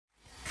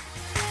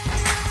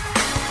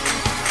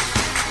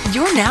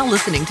You're now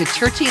listening to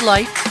Churchy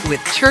Life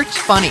with Church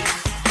Funny.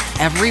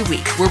 Every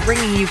week, we're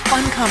bringing you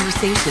fun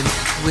conversations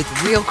with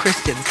real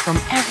Christians from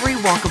every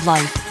walk of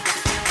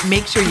life.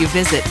 Make sure you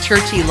visit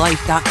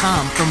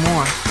churchylife.com for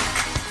more.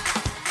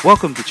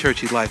 Welcome to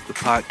Churchy Life, the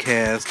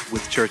podcast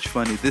with Church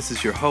Funny. This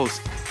is your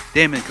host,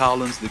 Damon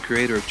Collins, the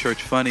creator of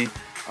Church Funny.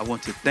 I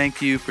want to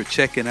thank you for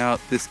checking out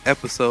this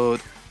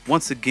episode.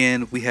 Once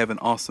again, we have an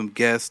awesome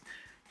guest.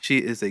 She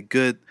is a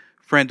good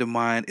friend of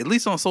mine, at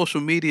least on social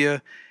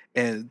media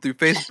and through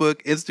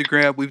Facebook,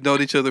 Instagram. We've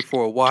known each other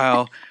for a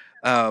while.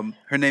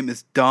 Her name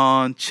is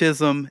Dawn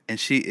Chisholm, and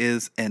she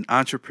is an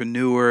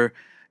entrepreneur,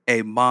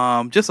 a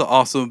mom, just an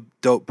awesome,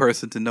 dope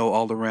person to know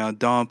all around.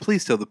 Dawn,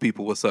 please tell the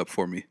people what's up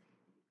for me.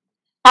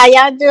 How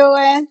y'all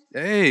doing?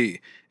 Hey,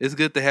 it's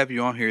good to have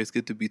you on here. It's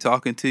good to be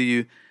talking to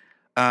you.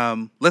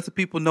 Let the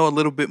people know a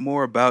little bit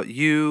more about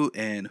you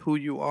and who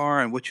you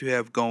are and what you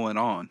have going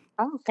on.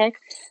 Oh, okay.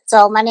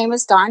 So my name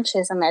is Dawn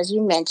Chisholm, as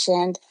you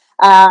mentioned.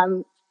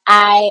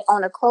 I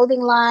own a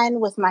clothing line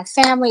with my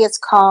family. It's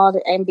called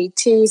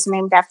MBTs,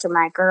 named after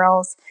my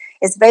girls.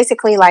 It's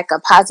basically like a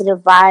positive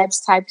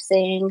vibes type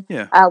thing.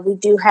 Yeah. We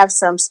do have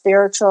some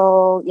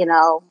spiritual,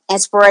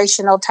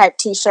 inspirational type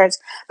t-shirts,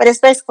 but it's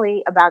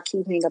basically about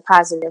keeping a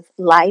positive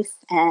life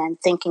and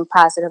thinking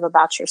positive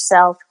about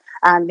yourself,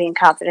 being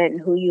confident in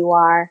who you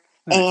are.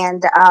 Nice.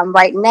 And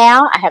right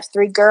now I have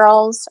 3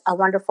 girls, a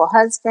wonderful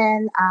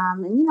husband,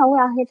 and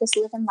we're out here just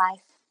living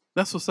life.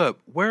 That's what's up.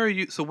 Where are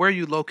you? So where are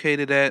you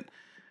located at?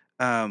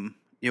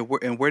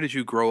 Where did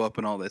you grow up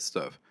and all that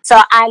stuff? So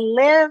I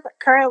live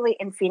currently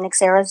in Phoenix,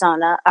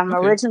 Arizona. I'm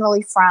Okay.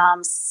 originally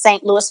from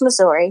St. Louis,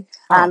 Missouri.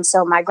 Oh.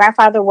 So my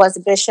grandfather was a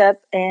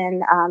bishop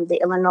in the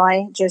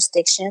Illinois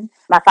jurisdiction.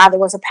 My father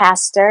was a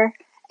pastor,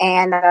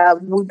 and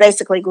we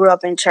basically grew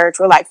up in church.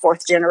 We're like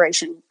 4th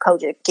generation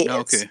Kojic kids.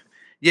 Okay.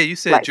 Yeah, you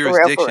said Like, for real,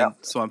 jurisdiction,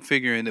 so I'm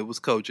figuring it was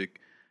Kojic.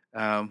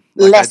 Like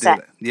Listen, I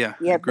did. Yeah, I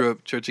yeah, grew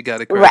up Church of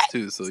God in Christ right.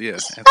 too. So yeah,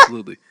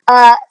 absolutely.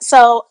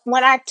 So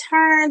when I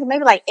turned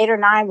maybe like 8 or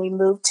 9, we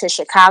moved to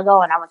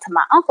Chicago, and I went to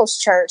my uncle's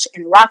church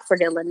in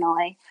Rockford,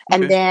 Illinois,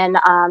 and Okay. then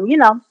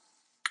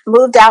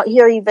moved out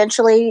here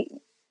eventually,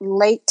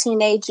 late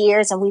teenage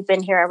years, and we've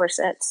been here ever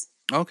since.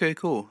 Okay,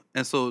 cool.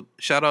 And so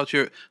shout out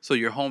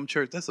your home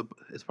church.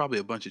 It's probably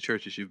a bunch of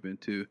churches you've been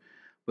to,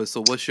 but so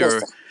what's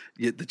Listen,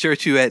 the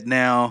church you at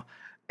now,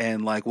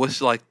 and like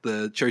what's like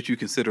the church you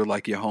consider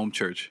like your home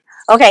church?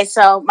 okay,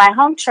 so my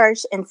home church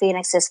in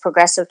Phoenix is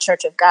Progressive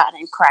Church of God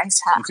in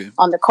Christ Okay.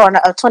 on the corner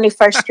of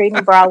 21st Street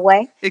and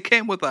Broadway. It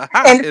came with a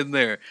ha And in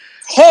there.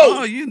 hey,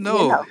 Oh, you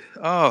know.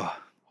 Oh,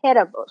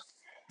 hittable.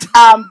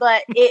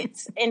 But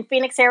it's in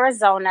Phoenix,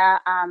 Arizona.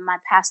 My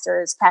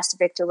pastor is Pastor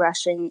Victor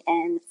Rushing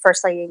and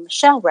First Lady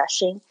Michelle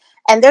Rushing,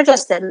 and they're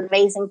just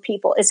amazing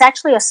people. It's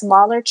actually a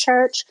smaller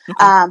church,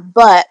 okay.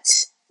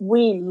 but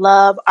we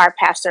love our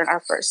pastor and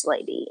our First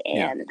Lady,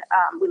 Yeah, and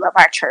we love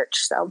our church.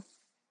 So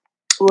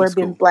that's we've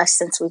been cool. blessed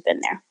since we've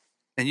been there.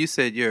 And you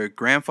said your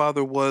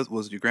grandfather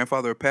was your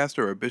grandfather a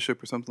pastor or a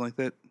bishop or something like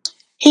that?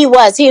 He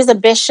was a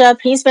bishop.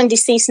 He's been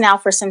deceased now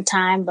for some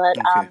time, but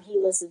Okay. he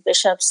was a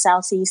bishop,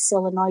 Southeast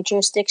Illinois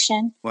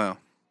jurisdiction. Wow.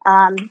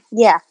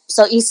 Yeah,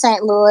 so East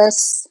St.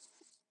 Louis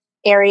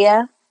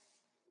area.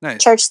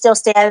 Nice. Church still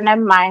standing there.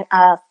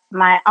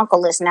 My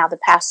uncle is now the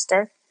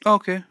pastor.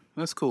 Okay,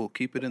 that's cool.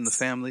 Keep it in the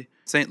family.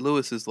 St.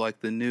 Louis is like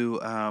the new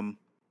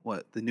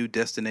the new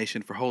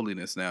destination for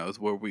holiness now is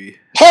where we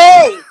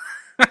Hey,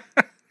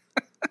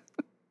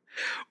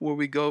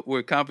 go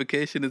where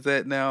convocation is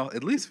at now,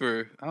 at least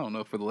for I don't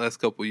know, for the last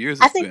couple of years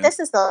I it's think been. this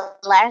is the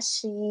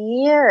last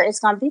year it's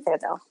going to be there,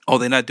 though. Oh,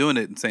 they're not doing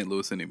it in St.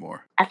 Louis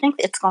anymore. I think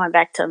it's going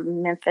back to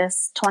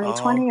Memphis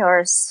 2020 Oh,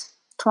 or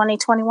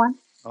 2021.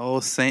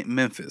 St.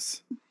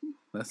 Memphis.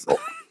 That's that's what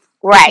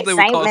Right, they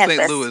would St. call St.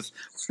 Memphis. Louis.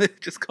 They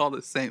just call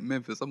it St.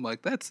 Memphis. I'm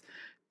like, that's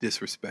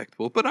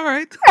disrespectful, but all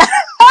right.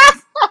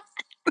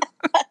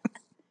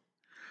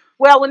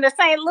 Well, when the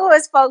St.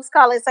 Louis folks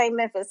call it St.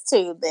 Memphis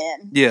too,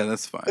 then Yeah,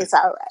 that's fine. it's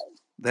all right.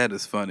 That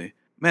is funny,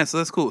 man. So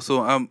that's cool.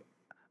 So I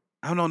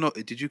don't know.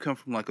 Did you come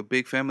from like a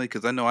big family?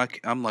 Because I know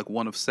I'm like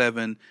one of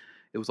 7.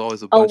 It was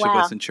always a Oh, bunch of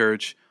us wow. in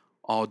church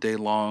all day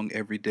long,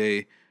 every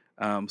day.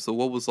 So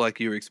what was like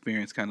your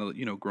experience, kind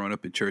of growing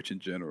up in church in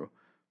general?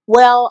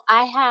 Well,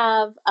 I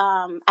have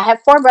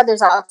 4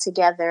 brothers all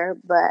together,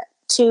 but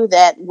 2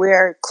 that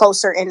we're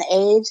closer in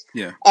age.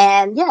 Yeah.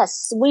 And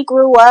yes, we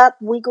grew up.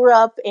 We grew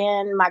up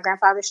in my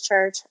grandfather's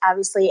church,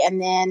 obviously, and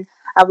then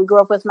we grew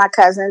up with my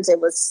cousins. It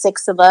was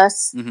 6 of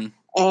us, Mm-hmm.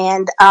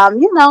 and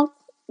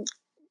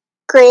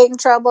creating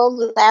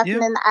trouble, laughing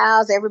Yeah. in the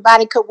aisles.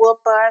 Everybody could whoop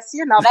us,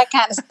 that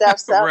kind of stuff.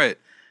 So Right.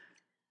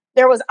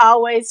 there was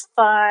always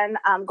fun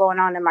going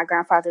on in my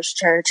grandfather's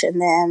church,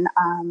 and then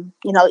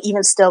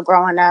even still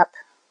growing up.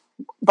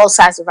 Both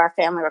sides of our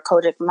family were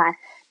Kojic. My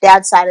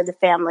dad's side of the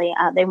family,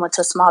 they went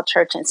to a small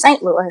church in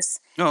St. Louis,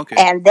 Oh, okay.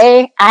 and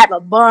I have a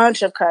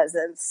bunch of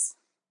cousins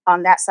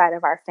on that side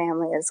of our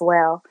family as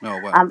well. Oh,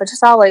 wow. But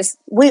just always,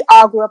 we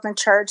all grew up in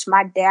church.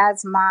 My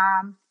dad's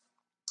mom,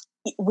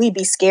 we'd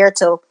be scared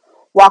to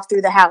walk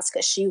through the house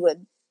because she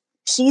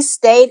she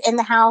stayed in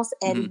the house,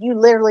 Hmm. and you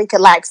literally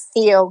could like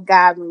feel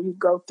God when you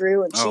go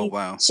through. And Oh,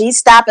 wow. she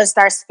stop and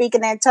start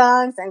speaking in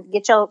tongues and you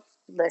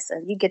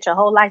get your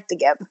whole life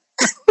together.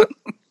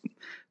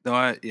 No,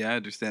 I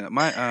understand it.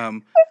 My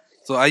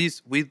so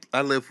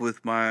I live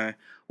with my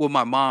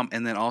mom,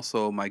 and then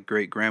also my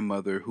great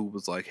grandmother, who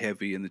was like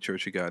heavy in the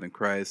Church of God in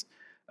Christ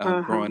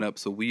growing Hmm. up.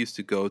 So we used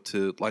to go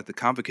to like the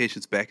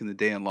convocations back in the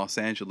day in Los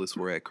Angeles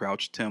were at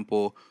Crouch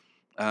Temple.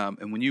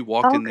 And when you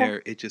walked in Okay.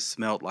 there, it just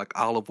smelled like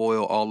olive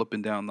oil all up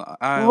and down the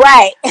aisles,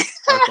 Right.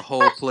 like the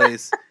whole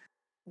place.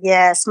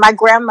 Yes, my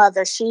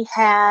grandmother,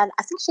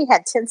 I think she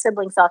had 10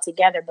 siblings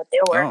altogether, but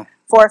there were Oh,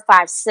 4 or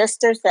 5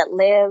 sisters that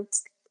lived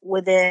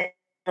within,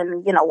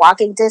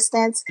 walking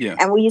distance. yeah.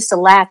 And we used to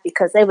laugh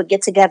because they would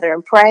get together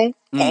and pray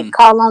and Mm.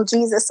 call on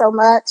Jesus so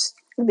much.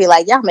 We'd be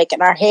like, y'all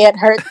making our head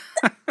hurt.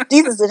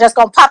 Jesus is just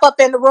going to pop up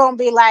in the room and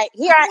be like,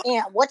 here I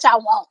am. What y'all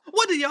want?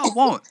 What do y'all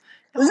want?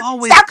 Y'all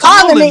always Stop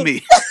calling calling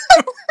me. me.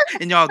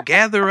 And y'all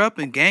gather up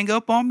and gang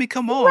up on me.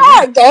 Come on.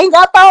 Right, gang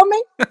up on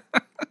me.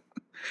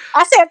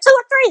 I said 2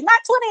 or 3,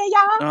 not 20 of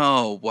y'all.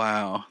 Oh,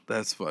 wow.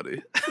 That's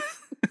funny.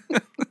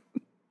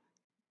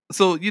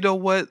 So, you know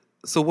what?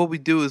 So what we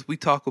do is we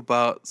talk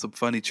about some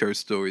funny church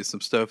stories, some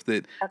stuff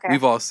that Okay.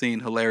 we've all seen,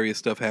 hilarious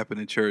stuff happen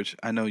in church.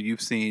 I know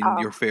you've seen Oh,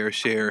 your fair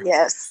share.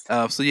 yes.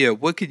 So yeah,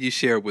 what could you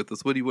share with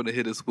us? What do you want to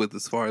hit us with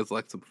as far as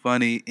like some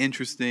funny,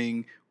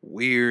 interesting,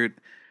 weird,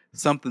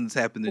 something that's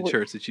happened in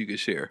church that you could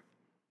share?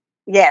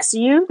 Yes,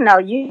 you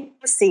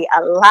see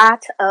a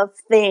lot of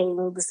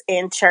things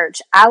in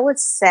church. I would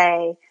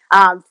say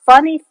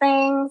funny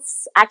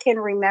things I can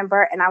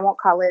remember, and I won't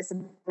call his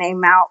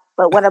name out,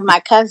 but one of my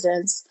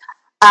cousins,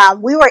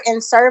 we were in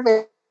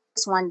service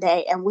one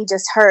day and we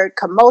just heard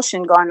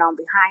commotion going on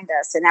behind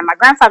us. And at my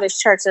grandfather's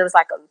church, there was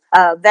like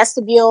a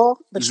vestibule,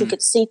 but you Hmm.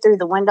 could see through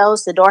the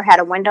windows. The door had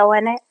a window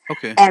in it.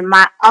 Okay. And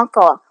my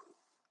uncle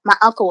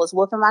was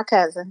whooping my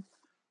cousin,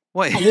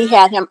 Wait. and he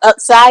had him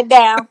upside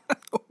down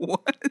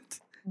What?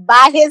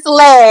 by his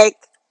leg,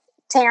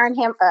 tearing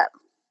him up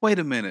Wait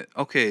a minute.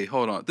 Okay,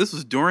 hold on. This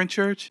was during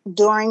church,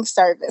 during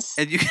service.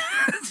 and you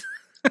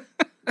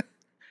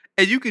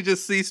and you could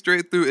just see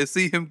straight through and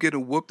see him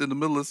getting whooped in the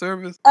middle of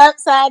service.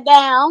 Upside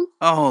down.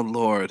 Oh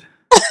Lord.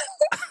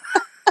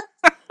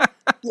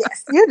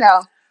 Yes,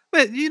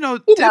 But you know,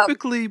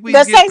 typically we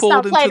the get Saints pulled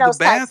don't play into the those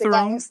types of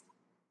bathroom. games.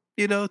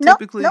 Nope, nope.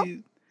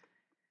 Typically.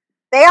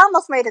 They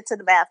almost made it to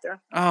the bathroom,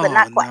 but Oh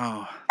not quite.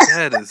 no,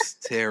 that is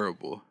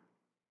terrible.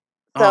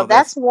 So Oh, that's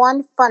that's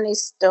one funny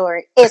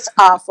story. It's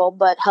awful,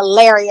 but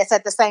hilarious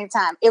at the same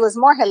time. It was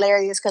more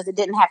hilarious because it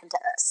didn't happen to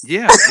us.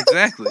 yeah,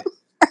 exactly.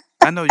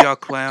 I know y'all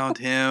clowned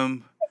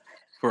him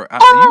for. You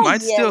Oh,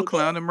 might yeah, still we did.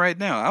 clown him right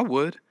now. I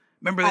would.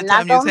 Remember I'm that not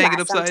time you was gonna lie.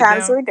 hanging upside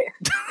Sometimes down? we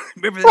do.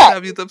 Remember that What?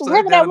 time you was upside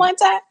Remember that down? one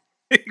time?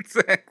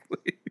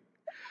 Exactly.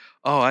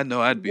 Oh, I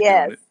know. I'd be doing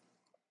Yes. it.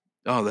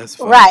 Oh, that's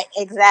funny. Right,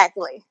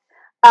 exactly.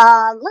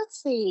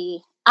 Let's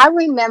see. I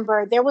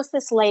remember there was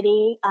this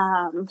lady,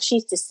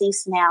 she's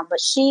deceased now, but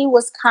she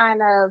was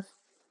kind of,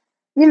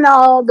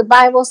 the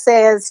Bible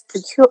says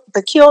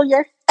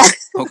peculiar.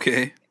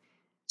 Okay.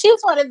 She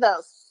was one of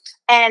those.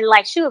 And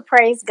like she would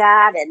praise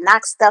God and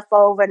knock stuff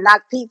over,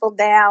 knock people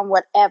down,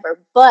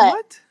 whatever. But,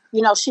 What?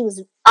 she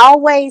was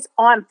always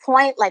on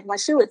point. Like when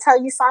she would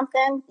tell you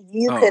something,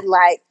 you Oh, could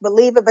like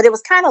believe it, but it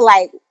was kind of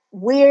like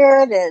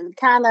weird and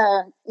kind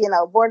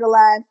of,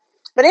 borderline.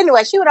 But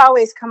anyway, she would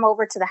always come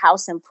over to the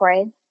house and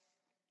pray.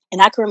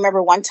 And I can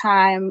remember one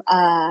time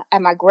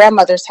at my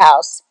grandmother's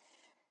house,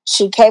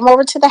 she came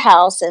over to the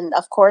house. And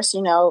of course,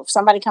 if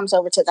somebody comes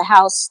over to the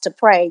house to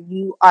pray,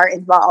 you are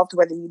involved,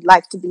 whether you'd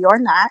like to be or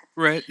not.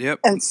 right. Yep.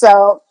 And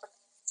so,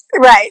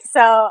 right.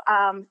 So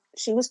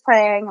she was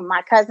praying, and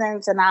my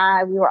cousins and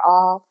I, we were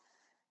all,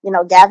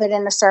 gathered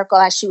in a circle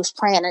as she was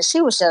praying. And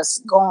she was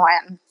just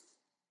going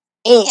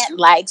in,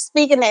 like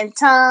speaking in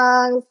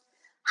tongues,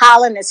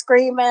 hollering and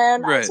screaming. I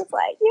was Right. just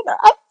like,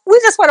 we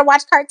just want to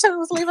watch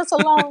cartoons, leave us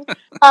alone.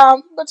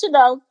 But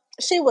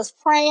she was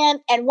praying,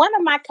 and one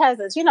of my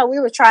cousins, we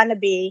were trying to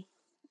be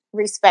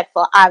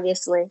respectful,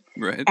 obviously,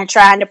 Right. and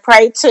trying to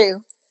pray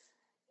too.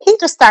 He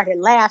just started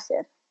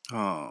laughing,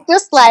 Oh,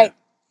 just yeah.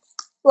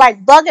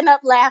 like bugging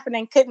up laughing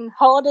and couldn't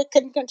hold it,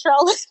 couldn't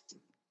control it.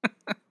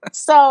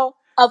 So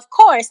of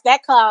course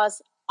that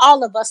caused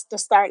all of us to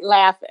start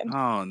laughing.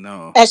 Oh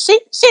no. And she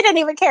didn't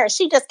even care.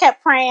 She just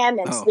kept praying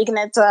and Oh, speaking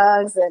in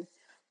tongues and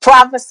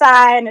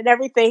prophesying and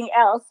everything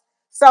else.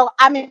 So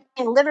I mean,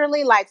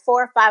 literally, like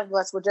 4 or 5 of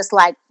us were just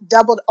like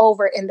doubled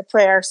over in the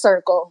prayer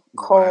circle,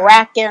 wow.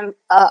 cracking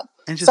up.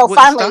 And just So wouldn't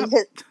finally,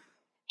 stop.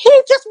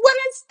 he just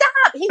wouldn't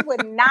stop. He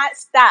would not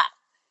stop.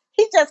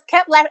 He just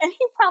kept laughing, and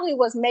he probably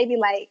was maybe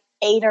like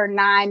 8 or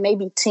 9,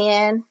 maybe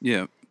 10,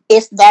 Yeah.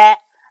 if that,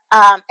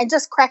 and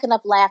just cracking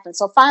up laughing.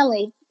 So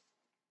finally,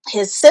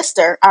 his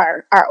sister,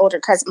 our older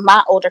cousin,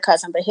 my older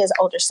cousin, but his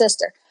older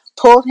sister,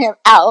 pulled him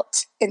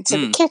out into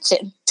the Mm.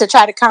 kitchen to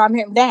try to calm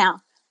him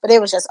down. But it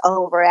was just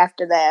over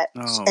after that.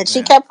 Oh And she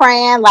man. kept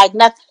praying like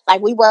nothing, like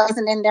we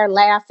wasn't in there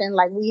laughing,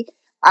 like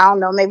I don't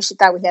know, maybe she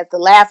thought we had the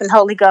laughing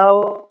Holy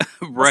Ghost.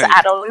 Right.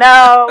 I don't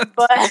know,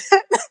 but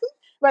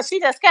But she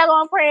just kept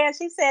on praying.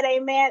 She said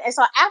amen. And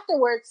so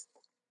afterwards,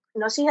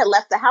 she had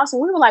left the house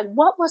and we were like,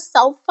 what was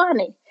so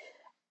funny?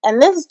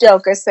 And this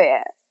joker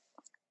said,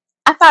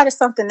 I thought of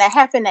something that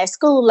happened at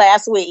school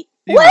last week.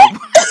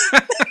 What?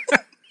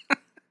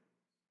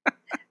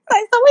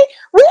 Like, so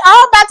we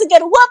all about to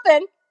get a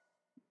whooping.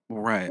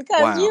 Right.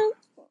 Because wow.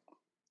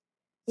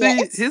 See,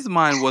 Yes. his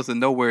mind wasn't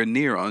nowhere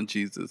near on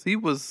Jesus. He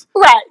was,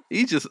 Right.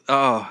 he just,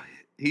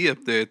 he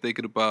up there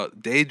thinking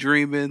about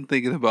daydreaming,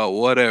 thinking about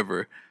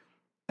whatever,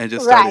 and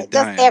just started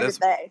dying.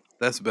 Just everything.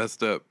 That's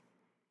messed up.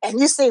 And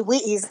you see, we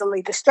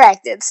easily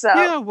distracted, so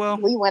Yeah, well,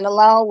 we went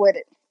along with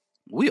it.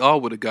 we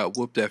all would have got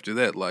whooped after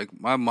that. Like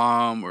my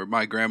mom or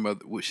my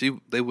grandmother,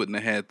 they wouldn't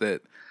have had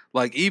that.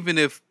 Like even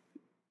if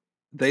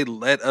they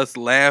let us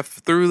laugh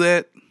through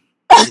that,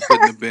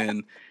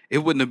 it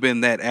wouldn't have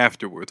been that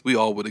afterwards. We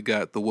all would have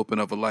got the whooping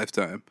of a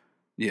lifetime.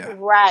 Yeah.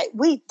 Right.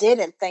 We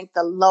didn't thank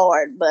the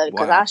Lord, but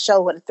because Wow. I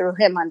sure would have threw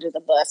him under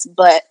the bus.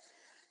 But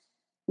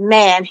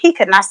man, he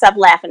could not stop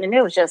laughing, and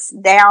it was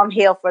just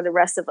downhill for the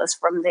rest of us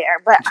from there.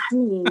 But I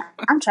mean,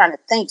 I'm trying to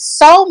think.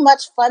 So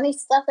much funny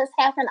stuff has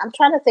happened. I'm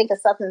trying to think of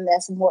something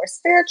that's more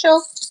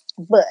spiritual,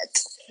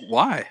 but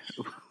Why?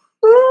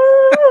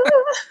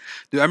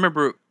 Dude, I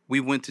remember we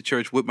went to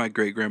church with my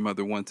great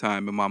grandmother one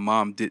time, and my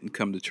mom didn't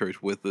come to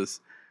church with us.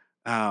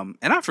 And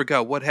I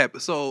forgot what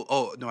happened.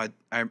 So,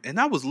 and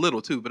I was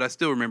little too, but I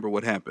still remember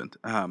what happened.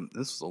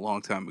 This was a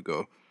long time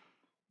ago.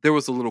 There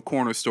was a little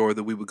corner store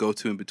that we would go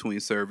to in between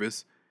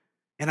service.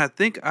 And I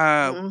think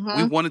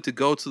we wanted to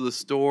go to the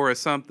store or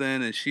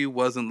something, and she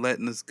wasn't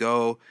letting us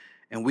go.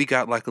 And we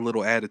got like a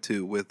little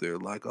attitude with her,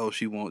 like, oh,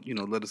 she won't,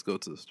 let us go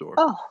to the store.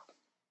 oh,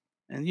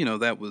 And,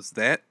 that was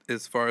that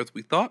as far as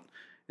we thought.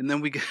 And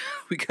then we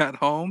got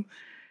home.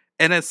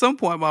 And at some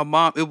point, my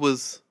mom,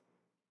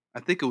 I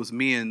think it was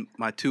me and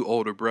my two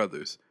older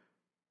brothers.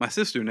 My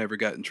sister never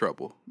got in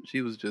trouble.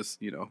 She was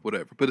just,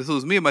 whatever. But it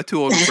was me and my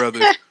two older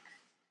brothers.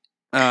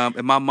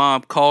 And my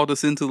mom called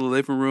us into the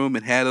living room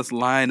and had us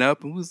line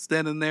up, and we was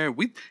standing there.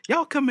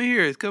 Y'all come in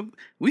here.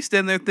 We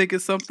standing there thinking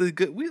something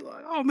good. We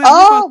like, oh man,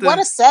 what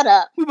a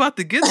setup! We about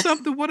to get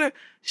something. Whatever.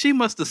 She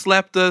must have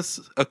slapped us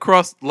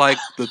across like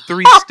the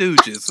Three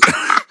Stooges.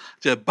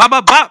 Just bop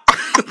bop bop.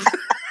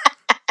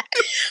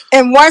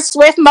 In one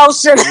swift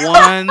motion.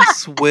 One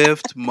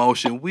swift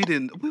motion. We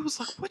was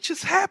like, what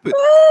just happened?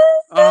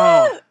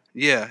 Oh.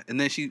 Yeah, and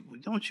then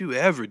don't you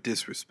ever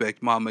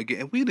disrespect Mama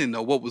again. And we didn't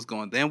know what was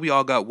going on. Then we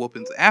all got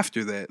whoopings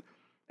after that.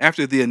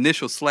 After the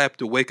initial slap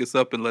to wake us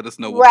up and let us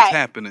know what was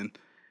happening.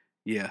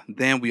 Yeah,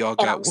 then we all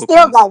got whoopings.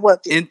 Still gonna whoop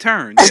you. In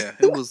turn, yeah.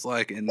 It was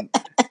like,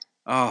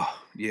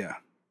 yeah.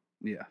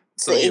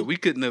 So yeah, we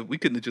couldn't have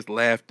just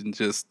laughed and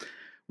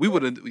we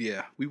wouldn't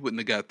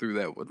have got through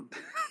that one.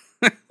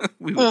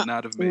 We would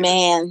not have made it.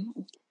 Man.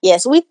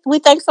 Yes, we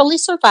thankfully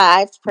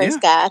survived. Praise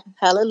God.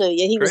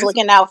 Hallelujah. He was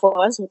looking out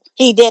for us.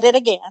 He did it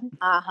again.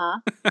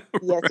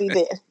 Yes, he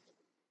did.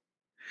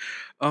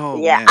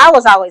 Oh, yeah. man. I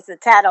was always a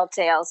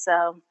tattletale,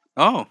 so.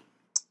 Oh.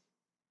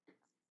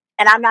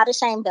 And I'm not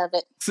ashamed of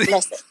it.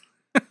 Listen.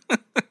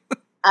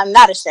 I'm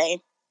not ashamed.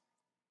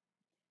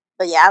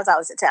 But yeah, I was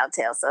always a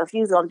tattletale. So if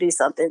you was going to do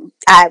something,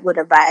 I would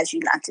advise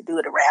you not to do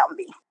it around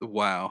me.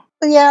 Wow.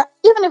 But yeah,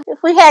 even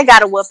if we had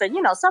got a whooping,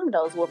 some of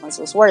those whoopings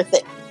was worth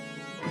it.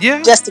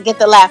 Yeah. Just to get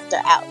the laughter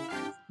out.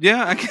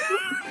 Yeah,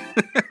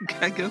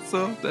 I guess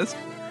so. That's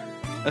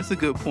a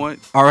good point.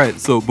 All right,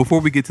 so before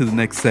we get to the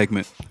next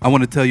segment, I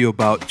want to tell you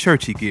about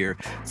Churchy Gear.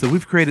 So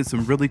we've created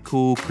some really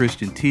cool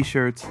Christian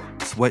t-shirts,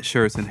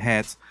 sweatshirts, and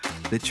hats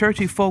that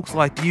churchy folks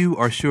like you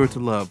are sure to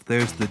love.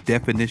 There's the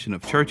definition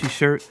of churchy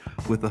shirt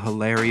with a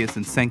hilarious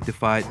and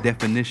sanctified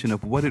definition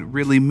of what it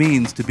really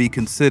means to be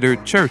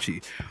considered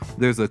churchy.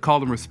 There's a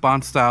call and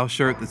response style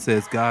shirt that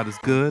says God is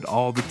good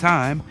all the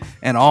time,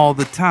 and all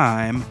the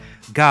time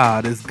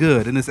God is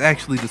good, and it's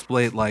actually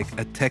displayed like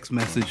a text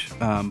message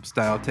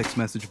style text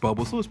message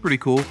bubble, so it's pretty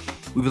cool.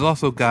 We've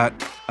also got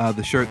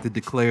the shirt that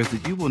declares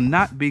that you will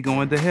not be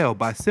going to hell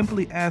by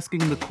simply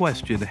asking the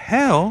question,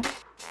 hell,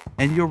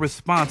 and your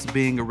response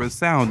being a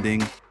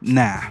resounding,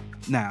 nah,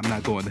 I'm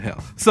not going to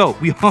hell. So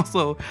we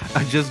also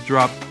just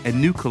dropped a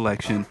new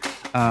collection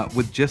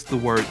with just the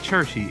word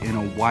churchy in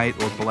a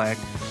white or black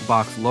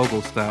box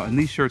logo style, and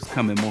these shirts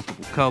come in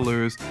multiple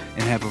colors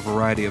and have a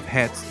variety of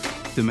hats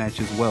to match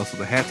as well. So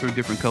the hats are in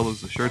different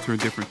colors, the shirts are in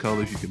different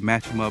colors. You can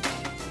match them up.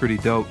 Pretty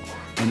dope.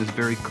 And it's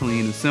very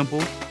clean and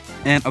simple.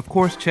 And of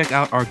course, check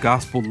out our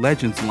Gospel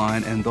Legends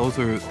line. And those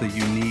are the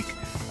unique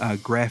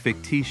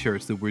graphic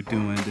t-shirts that we're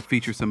doing that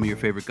feature some of your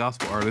favorite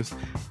gospel artists.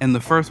 And the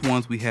first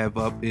ones we have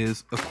up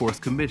is, of course,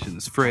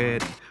 Commissions.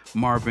 Fred,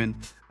 Marvin,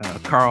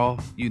 Carl,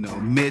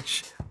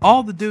 Mitch,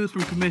 all the dudes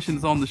from Commission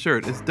is on the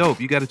shirt. It's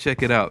dope. You got to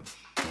check it out.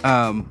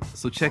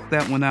 So check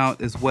that one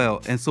out as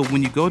well. And so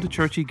when you go to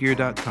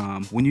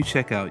churchygear.com, when you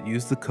check out,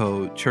 use the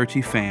code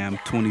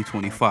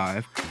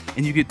ChurchyFam2025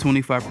 and you get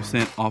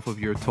 25% off of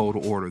your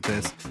total order.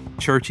 That's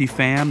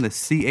ChurchyFam, that's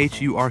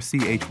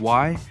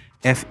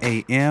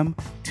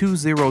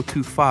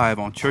ChurchyFam2025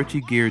 on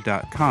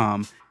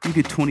churchygear.com. You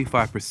get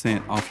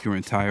 25% off your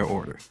entire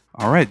order.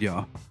 All right,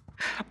 y'all.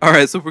 All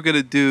right, so we're going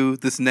to do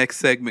this next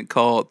segment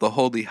called the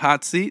Holy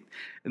Hot Seat.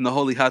 And the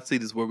Holy Hot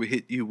Seat is where we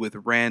hit you with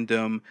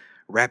random,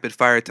 rapid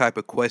fire type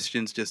of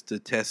questions just to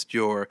test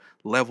your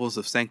levels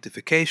of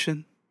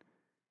sanctification,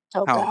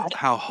 Oh God.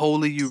 how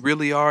holy you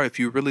really are, if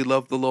you really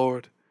love the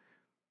Lord.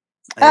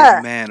 Uh,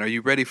 Amen. Are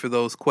you ready for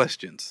those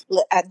questions?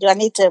 do I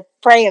need to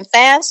pray and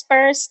fast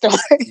first? Or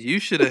You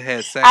should have had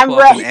I'm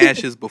sackcloth and ready.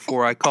 ashes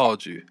before I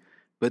called you.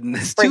 But it's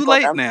too Sprinkle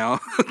late them. now.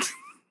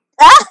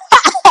 All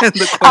And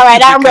the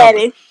right, questions are I'm covered.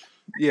 ready.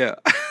 Yeah.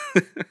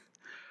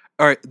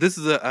 All right. This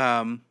is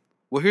a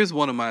well, here's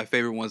one of my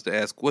favorite ones to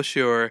ask. What's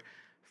your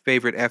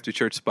favorite after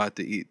church spot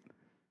to eat?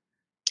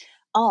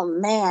 Oh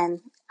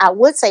man, I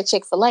would say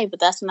Chick-fil-A, but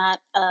that's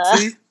not.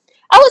 See?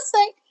 I would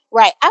say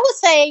right. I would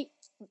say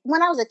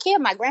when I was a kid,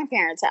 my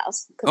grandparents'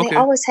 house because they Okay.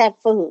 always had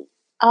food,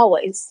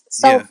 always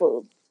soul Yeah.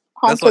 food,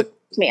 home That's like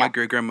cooked my meal.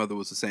 great grandmother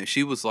was the same.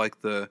 She was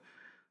like the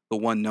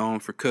one known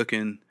for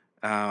cooking.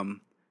 Um,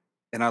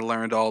 and I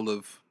learned all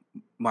of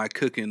my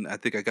cooking. I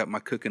think I got my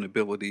cooking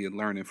ability and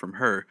learning from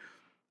her.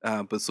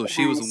 But so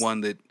she was the Nice.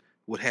 one that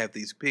would have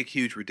these big,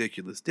 huge,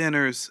 ridiculous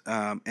dinners.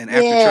 And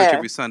after church Yeah.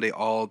 every Sunday,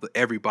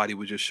 everybody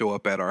would just show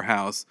up at our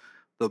house.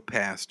 The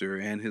pastor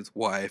and his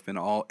wife and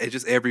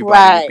just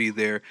everybody would Right. be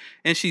there.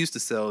 And she used to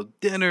sell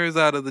dinners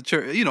out of the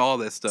church, all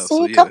that stuff.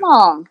 So See, come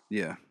on.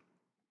 yeah.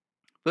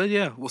 But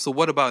yeah, well, so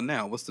what about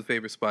now? What's the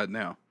favorite spot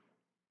now?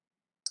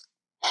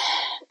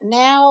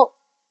 Now,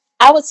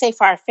 I would say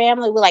for our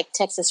family, we like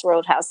Texas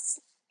Roadhouse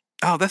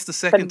Oh, that's the for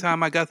second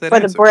time I got that for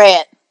the answer.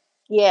 bread.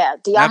 Yeah.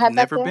 Do And y'all I've have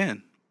that never there?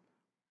 been.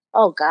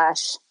 Oh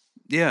gosh.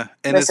 Yeah,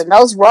 and it's Listen,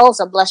 those rolls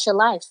will bless your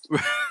life.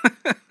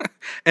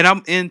 and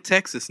I'm in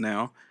Texas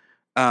now.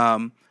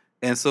 Um,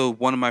 and so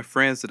one of my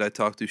friends that I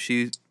talked to,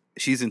 she's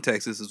in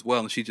Texas as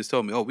well, and she just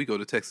told me, "Oh, we go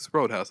to Texas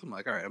Roadhouse." I'm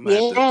like, "All right, I'm gonna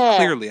have to. Yeah.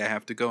 Clearly, I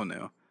have to go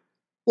now."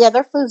 Yeah,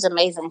 their food's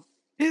amazing.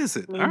 Is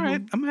it? All right,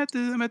 Hmm. I'm gonna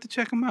have to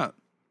check them out.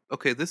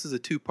 Okay, this is a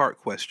 2-part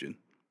question.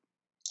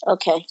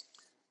 Okay.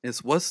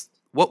 It's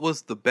what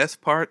was the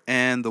best part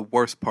and the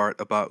worst part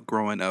about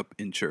growing up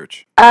in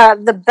church?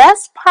 The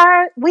best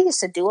part, we used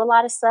to do a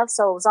lot of stuff,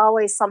 so it was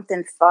always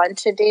something fun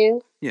to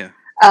do. Yeah,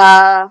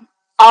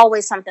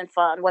 Always something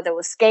fun, whether it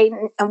was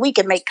skating, and we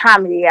could make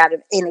comedy out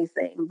of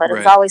anything, but it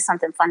was right. always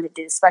something fun to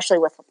do, especially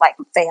with like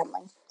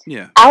family.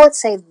 Yeah, I would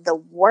say the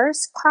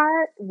worst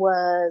part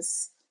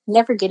was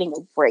never getting a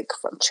break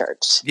from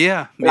church.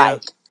 yeah, yeah.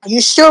 Like, you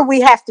sure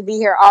we have to be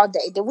here all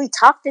day? Did we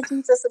talk to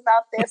Jesus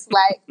about this?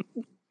 Like,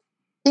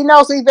 he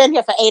knows we've been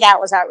here for 8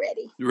 hours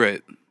already.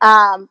 Right.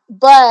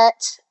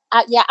 But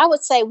yeah, I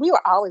would say we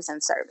were always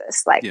in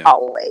service, like Yeah.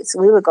 always.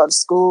 We would go to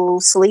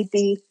school,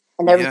 sleepy,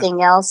 and Yeah.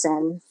 everything else.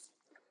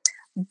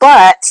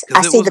 But I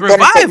 'Cause it see was the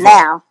benefit revival.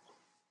 now.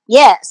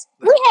 Yes,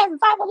 we had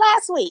revival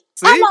last week.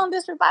 How See? long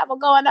this revival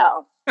going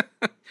on?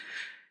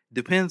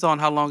 Depends on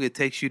how long it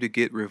takes you to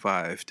get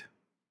revived.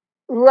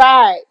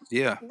 Right.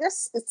 Yeah.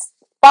 It's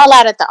fall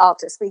out at the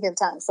altar, speak in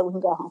tongues, so we can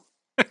go home.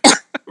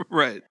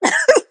 Right.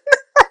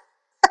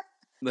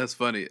 That's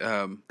funny.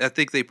 I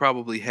think they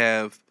probably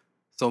have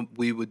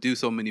we would do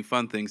so many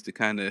fun things to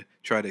kind of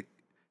try to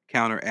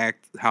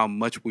counteract how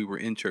much we were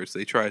in church.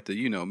 They tried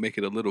to, make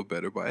it a little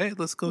better by, hey,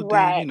 let's go do,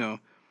 Right.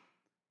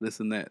 this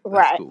and that. That's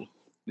Right. cool.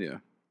 Yeah.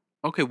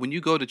 Okay, when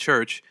you go to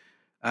church,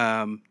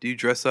 do you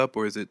dress up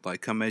or is it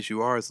like come as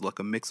you are? Is it like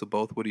a mix of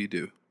both? What do you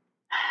do?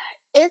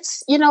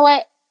 It's, you know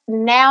what?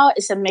 Now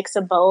it's a mix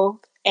of both.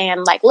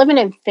 And like living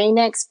in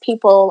Phoenix,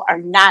 people are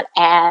not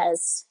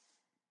as,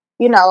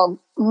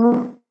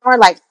 more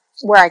like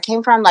where I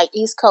came from, like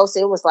East Coast,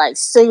 it was like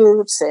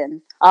suits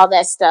and all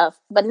that stuff.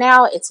 But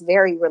now it's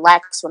very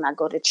relaxed when I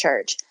go to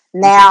church.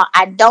 Now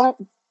I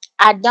don't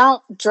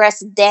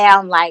dress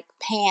down like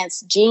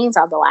pants, jeans,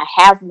 although I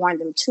have worn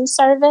them to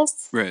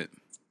service. Right.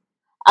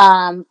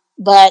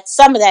 But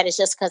some of that is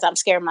just because I'm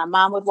scared my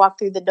mom would walk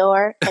through the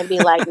door and be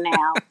like,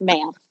 "Now,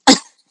 ma'am."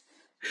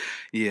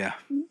 Yeah.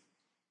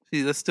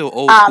 See, that's still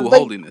old school But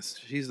holiness.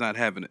 She's not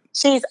having it.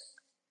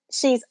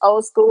 she's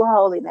old school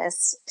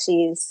holiness.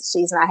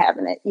 She's not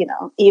having it.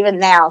 Even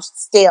now,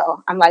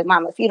 still, I'm like,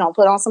 "Mom, if you don't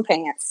put on some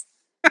pants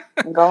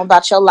and go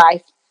about your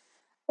life,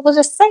 it was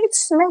just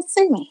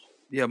see me."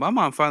 Yeah, my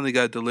mom finally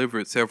got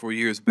delivered several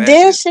years back.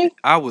 Did she?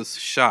 I was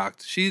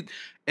shocked.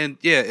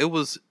 It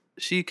was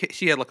she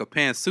had like a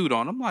pantsuit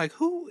on. I'm like,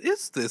 who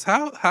is this?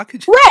 How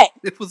could you? Right,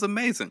 It was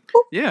amazing.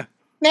 Yeah,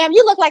 ma'am.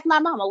 You look like my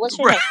mama. What's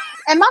your Right. name?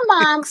 And my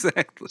mom,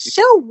 exactly.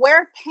 she'll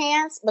wear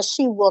pants, but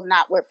she will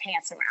not wear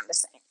pants around the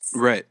saints.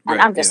 Right, And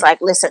right. I'm just Yeah,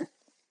 like, listen,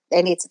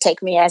 they need to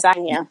take me as I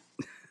am.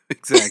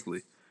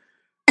 exactly.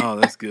 Oh,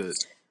 that's good.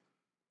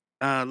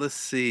 Let's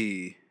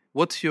see.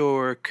 What's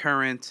your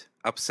current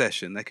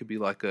obsession? That could be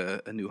like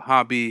a new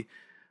hobby,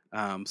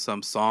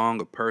 some song,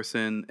 a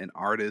person, an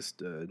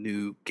artist, a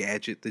new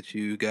gadget that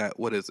you got.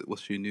 What is it?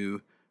 What's your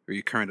new or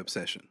your current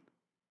obsession?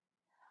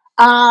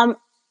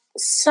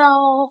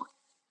 So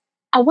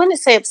I wouldn't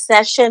say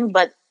obsession,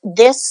 but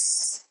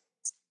last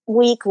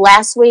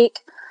week,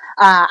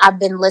 I've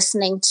been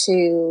listening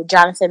to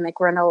Jonathan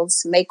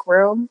McReynolds' Make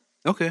Room.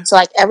 Okay. So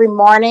like every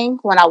morning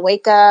when I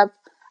wake up,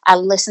 I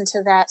listen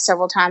to that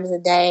several times a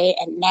day.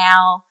 And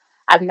now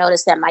I've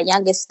noticed that my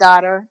youngest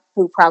daughter,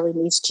 who probably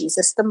needs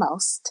Jesus the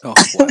most, Oh,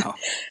 wow.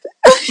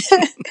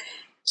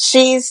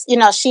 she's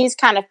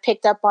kind of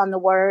picked up on the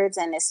words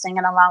and is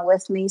singing along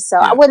with me. So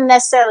I Yeah. wouldn't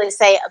necessarily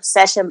say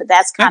obsession, but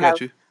that's I kind got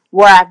of you.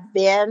 where I've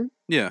been,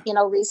 Yeah.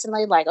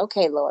 recently. Like,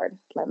 okay, Lord,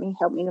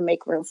 help me to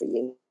make room for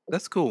you.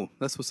 That's cool.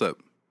 That's what's up.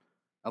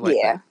 I like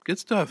Yeah. that. Good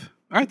stuff.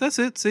 All right, that's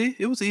it. See,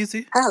 it was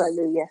easy.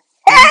 Hallelujah.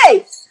 Yeah.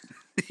 Hey!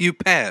 You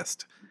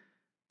passed.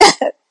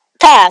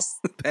 Pass.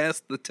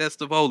 Passed the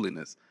test of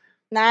holiness.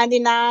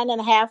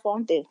 99.5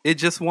 won't do. It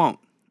just won't.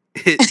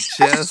 It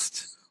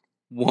just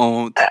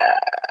won't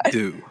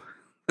do.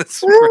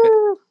 That's right.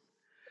 Woo.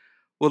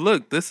 Well,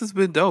 look, this has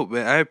been dope,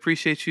 man. I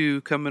appreciate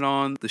you coming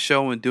on the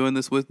show and doing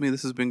this with me.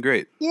 This has been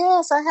great.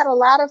 Yes, I had a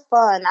lot of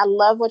fun. I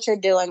love what you're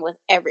doing with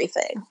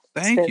everything.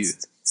 Thank you.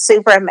 It's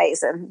super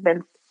amazing.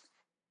 Been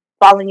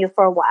following you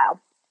for a while.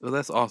 Well,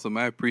 that's awesome.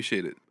 I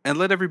appreciate it. And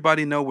let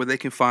everybody know where they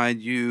can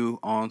find you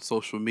on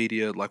social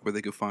media, like where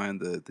they can find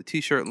the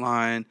t-shirt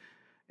line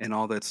and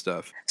all that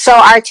stuff. So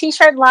our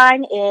t-shirt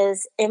line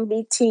is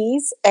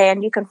MBTs,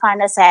 and you can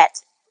find us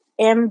at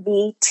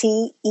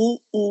MBTEES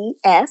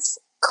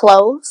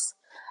Clothes.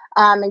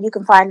 And you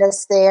can find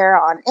us there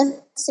on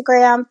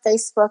Instagram,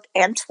 Facebook,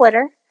 and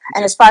Twitter.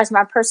 And as far as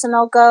my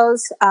personal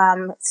goes,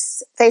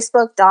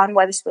 Facebook, Dawn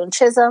Weatherspoon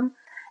Chisholm.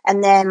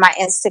 And then my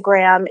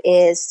Instagram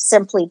is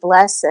Simply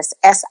Blessed.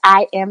 That's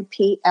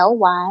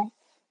SIMPLYBLSD.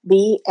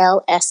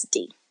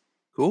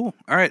 Cool.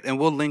 All right. And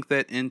we'll link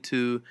that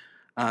into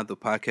the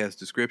podcast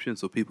description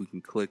so people can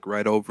click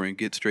right over and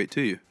get straight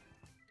to you.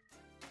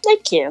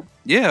 Thank you.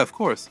 Yeah, of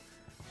course.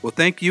 Well,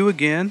 thank you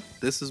again.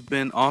 This has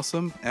been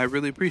awesome. I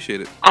really appreciate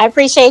it. I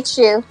appreciate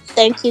you.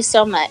 Thank you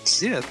so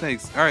much. Yeah,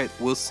 thanks. All right.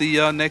 We'll see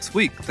y'all next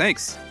week.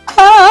 Thanks.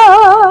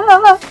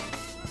 Ah.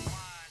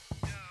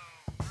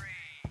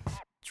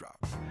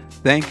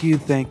 Thank you,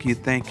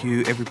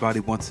 everybody,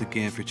 once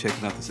again for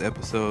checking out this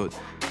episode.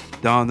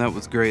 Dawn, that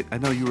was great. I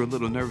know you were a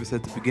little nervous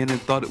at the beginning,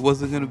 thought it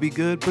wasn't going to be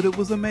good, but it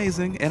was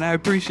amazing, and I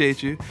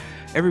appreciate you.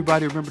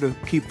 Everybody, remember to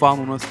keep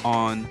following us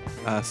on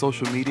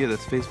social media.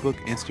 That's Facebook,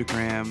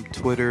 Instagram,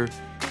 Twitter,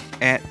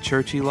 at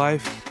Churchy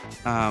Life.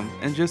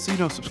 And just,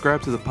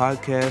 subscribe to the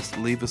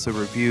podcast, leave us a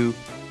review.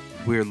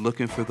 We're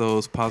looking for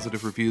those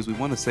positive reviews. We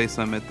want to say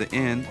some at the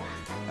end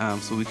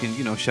so we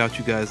can, shout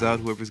you guys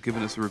out, whoever's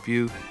giving us a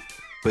review.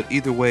 But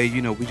either way,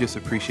 we just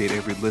appreciate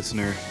every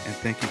listener, and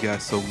thank you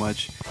guys so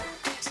much.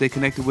 Stay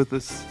connected with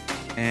us,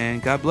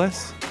 and God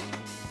bless.